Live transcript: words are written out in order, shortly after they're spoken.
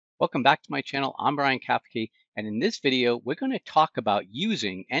Welcome back to my channel. I'm Brian Kapke, and in this video, we're going to talk about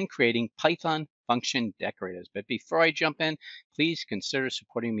using and creating Python function decorators. But before I jump in, please consider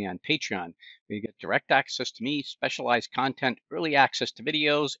supporting me on Patreon, where you get direct access to me, specialized content, early access to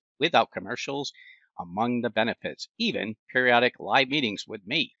videos without commercials, among the benefits, even periodic live meetings with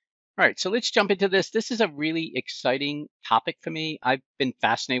me. All right, so let's jump into this. This is a really exciting topic for me. I've been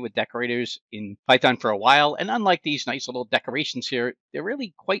fascinated with decorators in Python for a while, and unlike these nice little decorations here, they're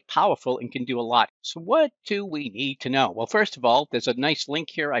really quite powerful and can do a lot. So what do we need to know? Well, first of all, there's a nice link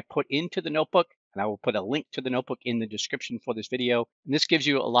here I put into the notebook, and I will put a link to the notebook in the description for this video. And this gives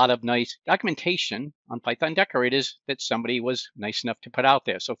you a lot of nice documentation on Python decorators that somebody was nice enough to put out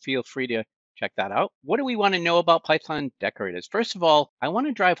there. So feel free to check that out. What do we want to know about Python decorators? First of all, I want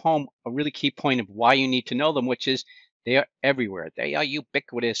to drive home a really key point of why you need to know them, which is they are everywhere. They are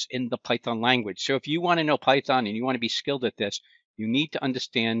ubiquitous in the Python language. So if you want to know Python and you want to be skilled at this, you need to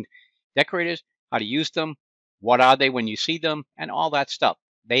understand decorators, how to use them, what are they when you see them, and all that stuff.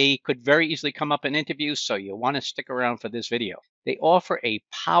 They could very easily come up in interviews, so you'll want to stick around for this video. They offer a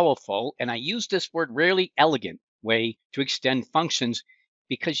powerful, and I use this word rarely, elegant way to extend functions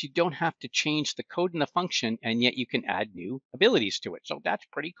because you don't have to change the code in the function, and yet you can add new abilities to it. So that's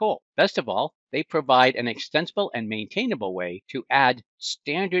pretty cool. Best of all, they provide an extensible and maintainable way to add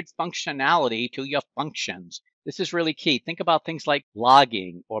standard functionality to your functions. This is really key. Think about things like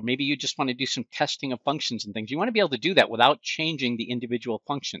logging, or maybe you just want to do some testing of functions and things. You want to be able to do that without changing the individual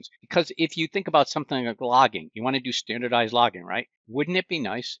functions. Because if you think about something like logging, you want to do standardized logging, right? Wouldn't it be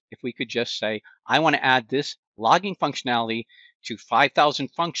nice if we could just say, I want to add this logging functionality to 5,000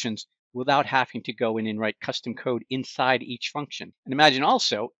 functions without having to go in and write custom code inside each function. And imagine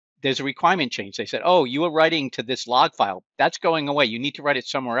also, there's a requirement change. They said, oh, you were writing to this log file. That's going away. You need to write it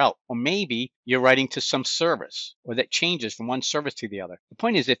somewhere else. Or maybe you're writing to some service, or that changes from one service to the other. The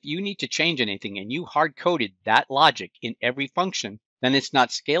point is, if you need to change anything and you hard-coded that logic in every function, then it's not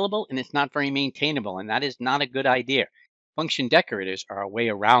scalable and it's not very maintainable, and that is not a good idea. Function decorators are a way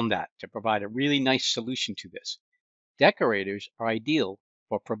around that to provide a really nice solution to this. Decorators are ideal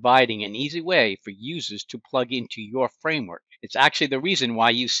for providing an easy way for users to plug into your framework. It's actually the reason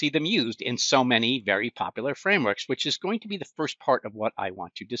why you see them used in so many very popular frameworks, which is going to be the first part of what I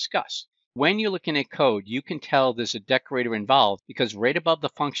want to discuss. When you're looking at code, you can tell there's a decorator involved because right above the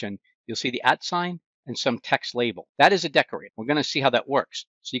function, you'll see the @ sign and some text label. That is a decorator. We're going to see how that works.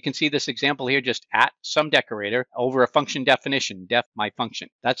 So you can see this example here, just @ some decorator over a function definition, def my function.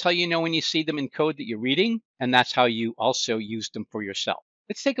 That's how you know when you see them in code that you're reading, and that's how you also use them for yourself.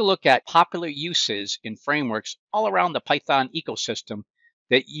 Let's take a look at popular uses in frameworks all around the Python ecosystem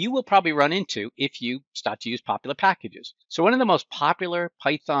that you will probably run into if you start to use popular packages. So one of the most popular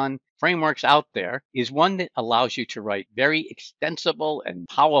Python frameworks out there is one that allows you to write very extensible and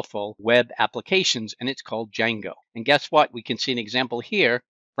powerful web applications, and it's called Django. And guess what? We can see an example here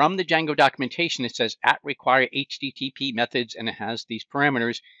from the Django documentation. It says @require HTTP methods, and it has these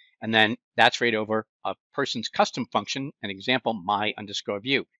parameters. And then that's right over a person's custom function, an example,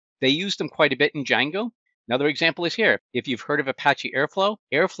 my_view. They use them quite a bit in Django. Another example is here. If you've heard of Apache Airflow,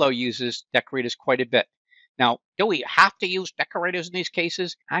 Airflow uses decorators quite a bit. Now, do we have to use decorators in these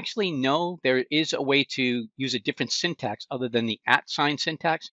cases? Actually, no. There is a way to use a different syntax other than the @ sign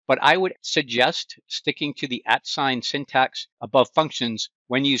syntax, but I would suggest sticking to the @ sign syntax above functions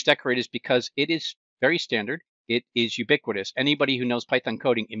when you use decorators because it is very standard. It is ubiquitous. Anybody who knows Python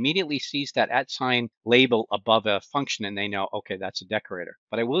coding immediately sees that @ sign label above a function and they know, okay, that's a decorator.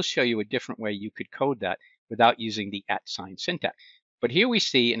 But I will show you a different way you could code that without using the @ sign syntax. But here we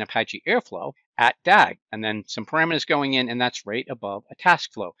see in Apache Airflow @dag, and then some parameters going in, and that's right above a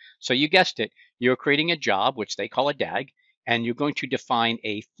task flow. So you guessed it, you're creating a job, which they call a DAG, and you're going to define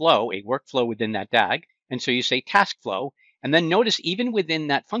a flow, a workflow within that DAG. And so you say task flow, and then notice even within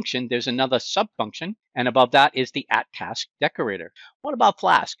that function, there's another subfunction, and above that is the @task decorator. What about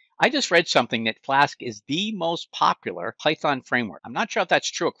Flask? I just read something that Flask is the most popular Python framework. I'm not sure if that's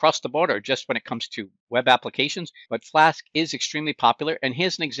true across the board or just when it comes to web applications, but Flask is extremely popular. And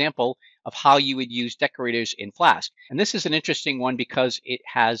here's an example of how you would use decorators in Flask. And this is an interesting one because it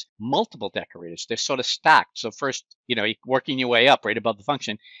has multiple decorators. They're sort of stacked. So first, working your way up right above the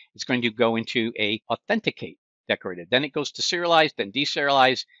function, it's going to go into a authenticate decorated. Then it goes to serialize, then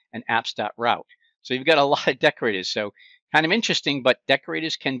deserialize, and apps.route. So you've got a lot of decorators. So kind of interesting, but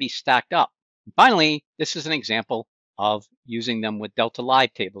decorators can be stacked up. And finally, this is an example of using them with Delta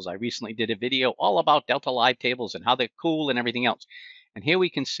Live tables. I recently did a video all about Delta Live tables and how they're cool and everything else. And here we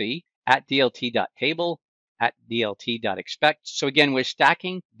can see @dlt.table, @dlt.expect. So again, we're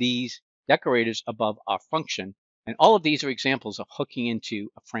stacking these decorators above our function And all of these are examples of hooking into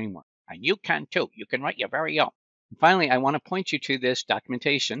a framework. And you can too. You can write your very own. And finally, I want to point you to this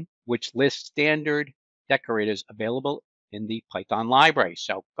documentation, which lists standard decorators available in the Python library.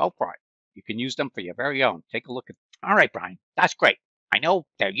 So go for it. You can use them for your very own. Take a look at. All right, Brian, that's great. I know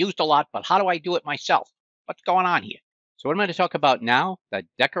they're used a lot, but how do I do it myself? What's going on here? So what I'm going to talk about now, the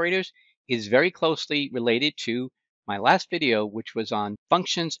decorators, is very closely related to my last video, which was on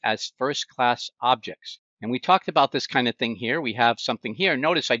functions as first-class objects. And we talked about this kind of thing here. We have something here.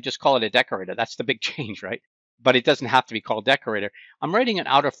 Notice I just call it a decorator. That's the big change, right? But it doesn't have to be called decorator. I'm writing an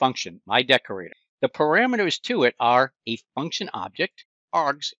outer function, my decorator. The parameters to it are a function object,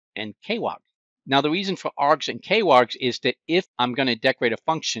 args, and kwargs. Now, the reason for args and kwargs is that if I'm going to decorate a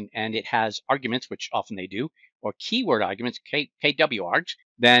function and it has arguments, which often they do, or keyword arguments, kwargs,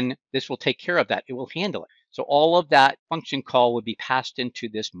 then this will take care of that. It will handle it. So all of that function call would be passed into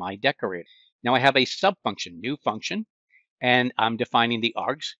this my decorator. Now I have a subfunction, new function, and I'm defining the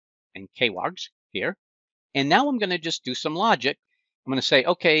args and kwargs here. And now I'm going to just do some logic. I'm going to say,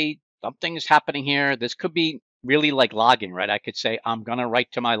 okay, something is happening here. This could be really like logging, right? I could say, I'm going to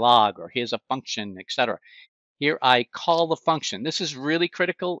write to my log, or here's a function, etc. Here I call the function. This is really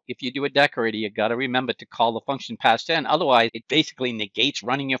critical. If you do a decorator, you got to remember to call the function passed in. Otherwise, it basically negates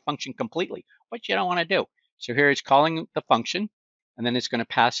running your function completely, which you don't want to do. So here it's calling the function, and then it's going to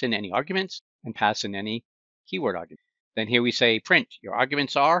pass in any arguments and pass in any keyword arguments. Then here we say print. Your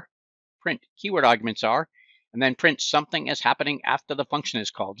arguments are, print. Keyword arguments are, and then print something is happening after the function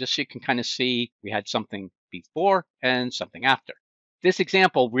is called, just so you can kind of see we had something before and something after. This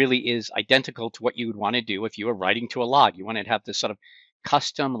example really is identical to what you would want to do if you were writing to a log. You want to have this sort of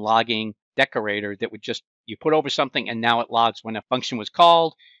custom logging decorator that would just, you put over something and now it logs when a function was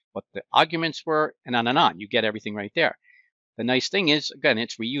called, what the arguments were, and on and on. You get everything right there. The nice thing is, again,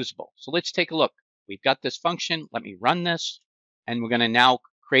 it's reusable. So let's take a look. We've got this function. Let me run this. And we're going to now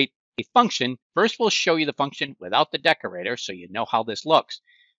create a function. First, we'll show you the function without the decorator so you know how this looks.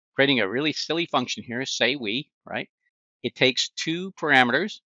 Creating a really silly function here, say we, right? It takes two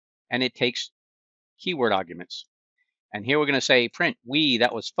parameters and it takes keyword arguments. And here we're going to say print we,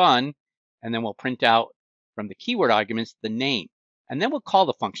 that was fun. And then we'll print out from the keyword arguments the name. And then we'll call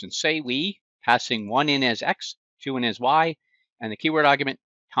the function, say we, passing 1 in as x, 2 in as y, and the keyword argument,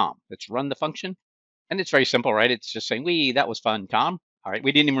 Tom. Let's run the function. And it's very simple, right? It's just saying, we, that was fun, Tom. All right,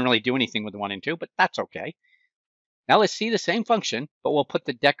 we didn't even really do anything with the 1 and 2, but that's okay. Now let's see the same function, but we'll put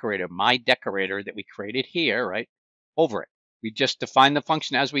the decorator, my decorator that we created here, right, over it. We just defined the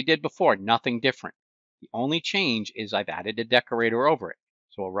function as we did before, nothing different. The only change is I've added a decorator over it.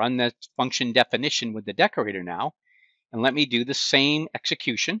 So we'll run the function definition with the decorator now, and let me do the same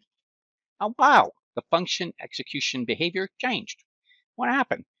execution. Oh, wow, the function execution behavior changed. What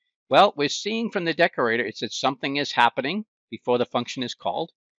happened? Well, we're seeing from the decorator, it says something is happening before the function is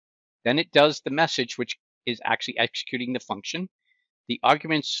called. Then it does the message, which is actually executing the function. The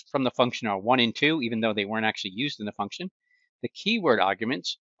arguments from the function are 1 and 2, even though they weren't actually used in the function. The keyword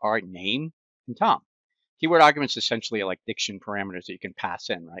arguments are name and Tom. Keyword arguments essentially are like diction parameters that you can pass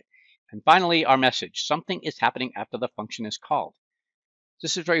in, right? And finally, our message, something is happening after the function is called.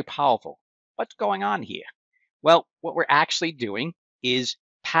 This is very powerful. What's going on here? Well, what we're actually doing is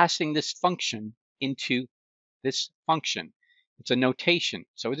passing this function into this function. It's a notation.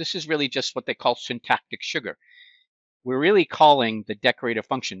 So this is really just what they call syntactic sugar. We're really calling the decorator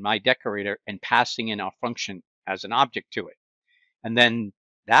function, my decorator, and passing in our function as an object to it. And then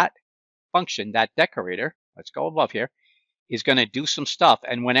that function, that decorator, let's go above here, is going to do some stuff.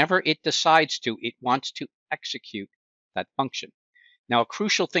 And whenever it decides to, it wants to execute that function. Now, a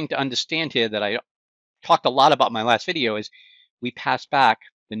crucial thing to understand here that I talked a lot about in my last video is we pass back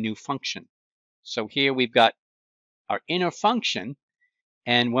the new function. So here we've got our inner function,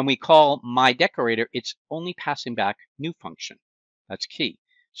 and when we call my decorator, it's only passing back new function. That's key.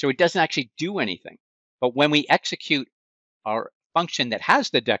 So it doesn't actually do anything. But when we execute our function that has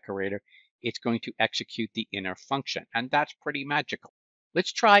the decorator, it's going to execute the inner function. And that's pretty magical.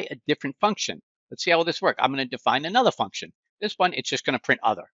 Let's try a different function. Let's see how this works. I'm going to define another function. This one, it's just going to print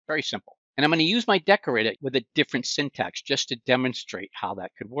other. Very simple. And I'm going to use my decorator with a different syntax just to demonstrate how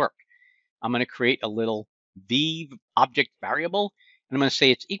that could work. I'm going to create a little v object variable, and I'm going to say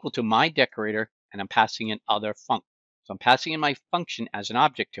it's equal to my decorator, and I'm passing in other func. So I'm passing in my function as an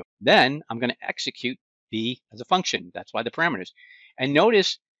object to it. Then I'm going to execute v as a function. That's why the parameters. And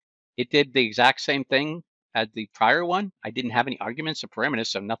notice it did the exact same thing as the prior one. I didn't have any arguments or parameters,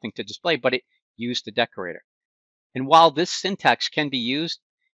 so nothing to display, but it used the decorator. And while this syntax can be used,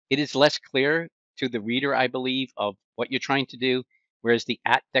 it is less clear to the reader, I believe, of what you're trying to do. whereas the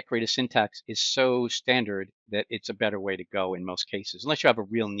 @decorator syntax is so standard that it's a better way to go in most cases, unless you have a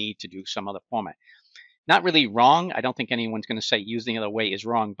real need to do some other format. Not really wrong. I don't think anyone's going to say using the other way is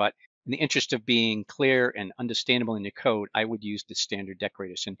wrong, but in the interest of being clear and understandable in your code, I would use the standard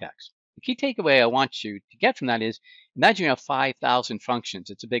decorator syntax. The key takeaway I want you to get from that is, imagine you have 5,000 functions.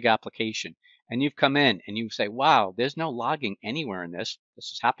 It's a big application. And you've come in and you say, wow, there's no logging anywhere in this. This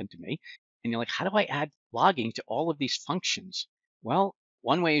has happened to me. And you're like, how do I add logging to all of these functions? Well,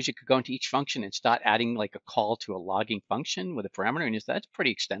 one way is you could go into each function and start adding like a call to a logging function with a parameter. And that's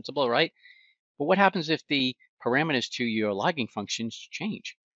pretty extensible, right? But what happens if the parameters to your logging functions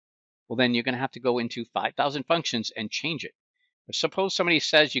change? Well, then you're going to have to go into 5,000 functions and change it. But suppose somebody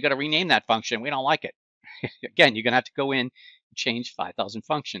says you got to rename that function. We don't like it. Again, you're going to have to go in and change 5,000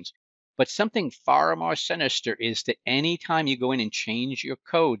 functions. But something far more sinister is that anytime you go in and change your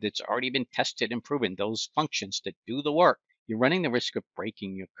code that's already been tested and proven, those functions that do the work, you're running the risk of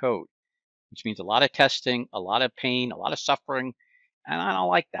breaking your code, which means a lot of testing, a lot of pain, a lot of suffering, and I don't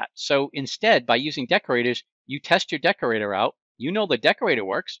like that. So instead, by using decorators, you test your decorator out. You know the decorator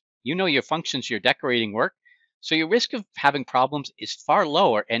works. You know your functions you're decorating work. So your risk of having problems is far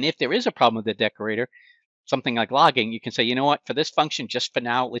lower. And if there is a problem with the decorator, something like logging, you can say, you know what, for this function, just for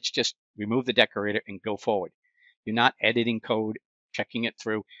now, let's just remove the decorator and go forward. You're not editing code, checking it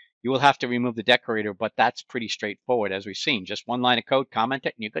through. You will have to remove the decorator, but that's pretty straightforward, as we've seen. Just one line of code, comment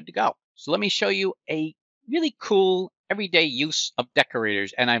it, and you're good to go. So let me show you a really cool everyday use of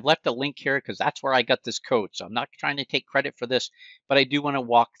decorators. And I've left a link here because that's where I got this code. So I'm not trying to take credit for this, but I do want to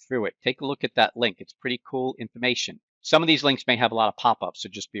walk through it. Take a look at that link. It's pretty cool information. Some of these links may have a lot of pop-ups, so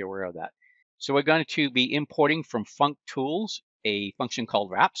just be aware of that. So we're going to be importing from func tools a function called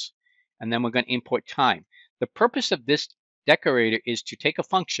wraps, and then we're going to import time. The purpose of this decorator is to take a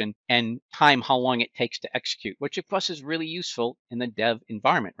function and time how long it takes to execute, which of course is really useful in the dev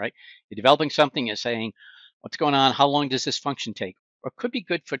environment, right? You're developing something, you're saying, what's going on? How long does this function take? Or it could be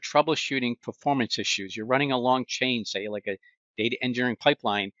good for troubleshooting performance issues. You're running a long chain, say like a data engineering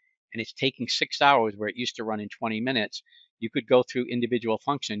pipeline, and it's taking 6 hours where it used to run in 20 minutes. You could go through individual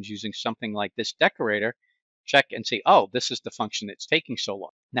functions using something like this decorator, check and say, oh, this is the function that's taking so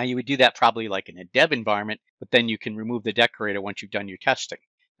long. Now you would do that probably like in a dev environment, but then you can remove the decorator once you've done your testing.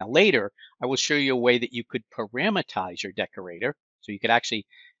 Now later, I will show you a way that you could parameterize your decorator. So you could actually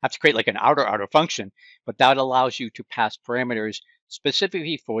have to create like an outer function, but that allows you to pass parameters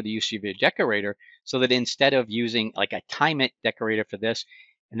specifically for the use of your decorator, so that instead of using like a time it decorator for this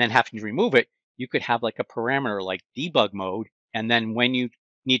and then having to remove it, you could have like a parameter like debug mode. And then when you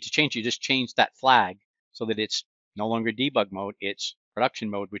need to change, you just change that flag so that it's no longer debug mode, it's production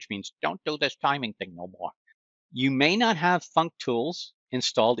mode, which means don't do this timing thing no more. You may not have func tools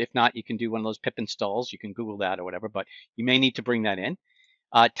installed. If not, you can do one of those pip installs. You can Google that or whatever, but you may need to bring that in.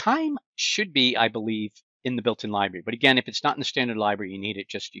 Time should be, I believe, in the built-in library. But again, if it's not in the standard library, you need it,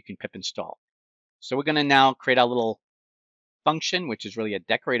 just you can pip install. So we're going to now create our little function, which is really a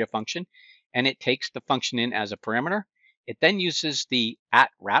decorator function, and it takes the function in as a parameter. It then uses the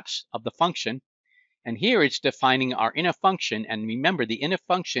 @wraps of the function, and here it's defining our inner function. And remember, the inner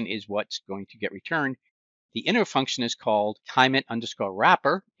function is what's going to get returned. The inner function is called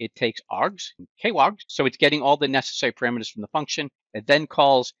timeIt_wrapper. It takes args and kwargs, so it's getting all the necessary parameters from the function. It then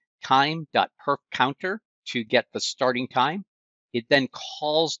calls time.perfCounter to get the starting time. It then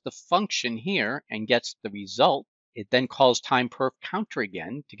calls the function here and gets the result. It then calls timePerfCounter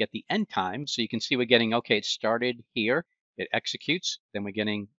again to get the end time. So you can see we're getting, okay, it started here, it executes, then we're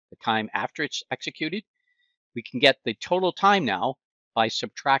getting the time after it's executed. We can get the total time now by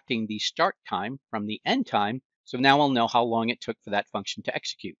subtracting the start time from the end time. So now we'll know how long it took for that function to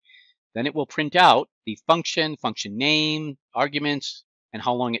execute. Then it will print out the function name, arguments, and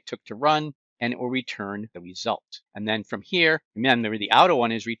how long it took to run, and it will return the result. And then from here, remember the outer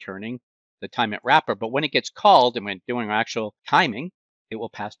one is returning the time@wrapper, but when it gets called and we're doing our actual timing, it will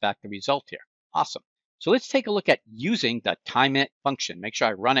pass back the result here. Awesome. So let's take a look at using the timeIt function. Make sure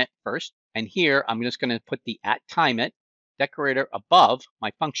I run it first. And here, I'm just going to put the @timeIt decorator above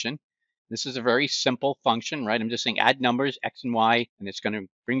my function. This is a very simple function, right? I'm just saying add numbers, X and Y, and it's going to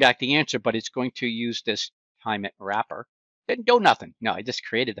bring back the answer, but it's going to use this timeIt wrapper. Didn't do nothing. No, I just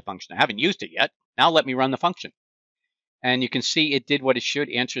created the function. I haven't used it yet. Now let me run the function. And you can see it did what it should,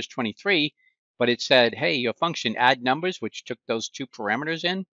 answer is 23, but it said, hey, your function add numbers, which took those two parameters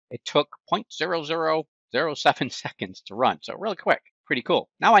in, it took 0.0007 seconds to run. So really quick, pretty cool.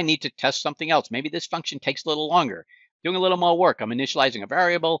 Now I need to test something else. Maybe this function takes a little longer, doing a little more work. I'm initializing a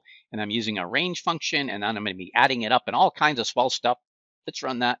variable and I'm using a range function, and then I'm going to be adding it up and all kinds of swell stuff. Let's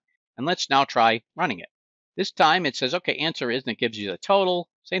run that. And let's now try running it. This time it says, okay, answer is, and it gives you the total,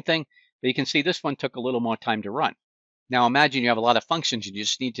 same thing. But you can see this one took a little more time to run. Now imagine you have a lot of functions and you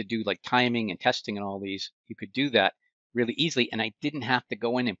just need to do like timing and testing and all these. You could do that really easily. And I didn't have to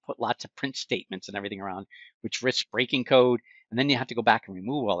go in and put lots of print statements and everything around, which risks breaking code. And then you have to go back and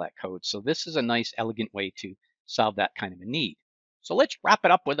remove all that code. So this is a nice, elegant way to solve that kind of a need. So let's wrap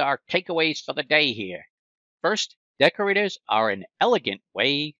it up with our takeaways for the day here. First, decorators are an elegant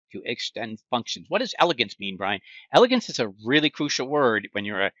way to extend functions. What does elegance mean, Brian? Elegance is a really crucial word when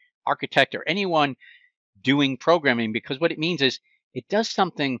you're an architect or anyone doing programming, because what it means is it does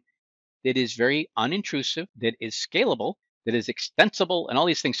something that is very unintrusive, that is scalable, that is extensible, and all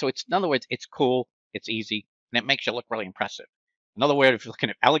these things. So it's, in other words, it's cool, it's easy, and it makes you look really impressive. Another way of looking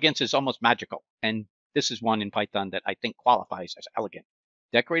at elegance is almost magical. And this is one in Python that I think qualifies as elegant.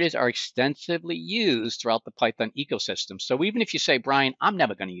 Decorators are extensively used throughout the Python ecosystem. So even if you say, Brian, I'm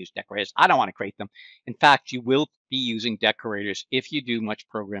never going to use decorators, I don't want to create them. In fact, you will be using decorators if you do much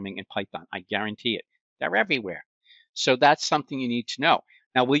programming in Python. I guarantee it. They're everywhere. So that's something you need to know.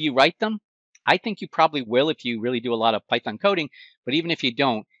 Now, will you write them? I think you probably will if you really do a lot of Python coding. But even if you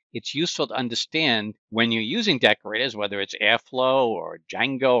don't, it's useful to understand when you're using decorators, whether it's Airflow or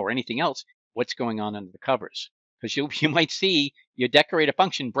Django or anything else, what's going on under the covers. Because you might see your decorator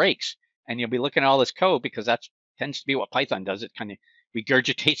function breaks and you'll be looking at all this code, because that tends to be what Python does. It kind of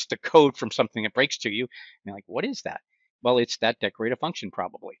regurgitates the code from something that breaks to you. And you're like, what is that? Well, it's that decorator function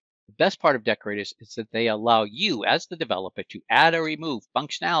probably. The best part of decorators is that they allow you as the developer to add or remove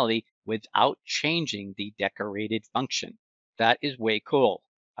functionality without changing the decorated function. That is way cool.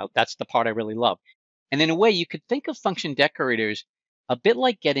 That's the part I really love. And in a way, you could think of function decorators a bit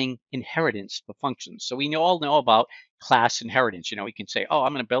like getting inheritance for functions. So we all know about class inheritance. We can say, oh,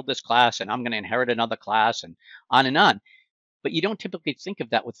 I'm going to build this class and I'm going to inherit another class and on and on. But you don't typically think of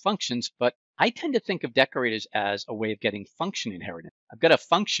that with functions. But I tend to think of decorators as a way of getting function inheritance. I've got a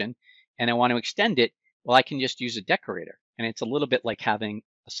function and I want to extend it. Well, I can just use a decorator. And it's a little bit like having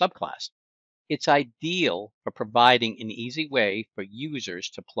a subclass. It's ideal for providing an easy way for users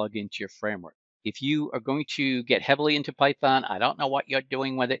to plug into your framework. If you are going to get heavily into Python, I don't know what you're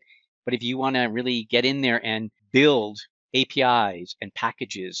doing with it, but if you want to really get in there and build APIs and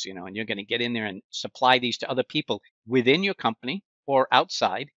packages, and you're going to get in there and supply these to other people within your company or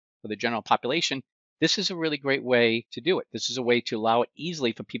outside for the general population, this is a really great way to do it. This is a way to allow it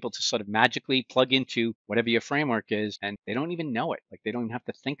easily for people to sort of magically plug into whatever your framework is, and they don't even know it. Like, they don't even have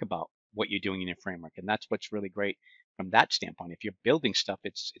to think about what you're doing in your framework. And that's what's really great from that standpoint. If you're building stuff,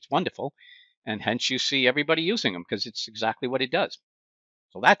 it's wonderful. And hence you see everybody using them, because it's exactly what it does.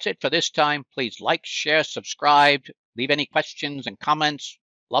 So that's it for this time. Please like, share, subscribe, leave any questions and comments.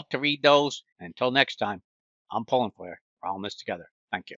 Love to read those. And until next time, I'm pulling for you. We're all in this together. Thank you.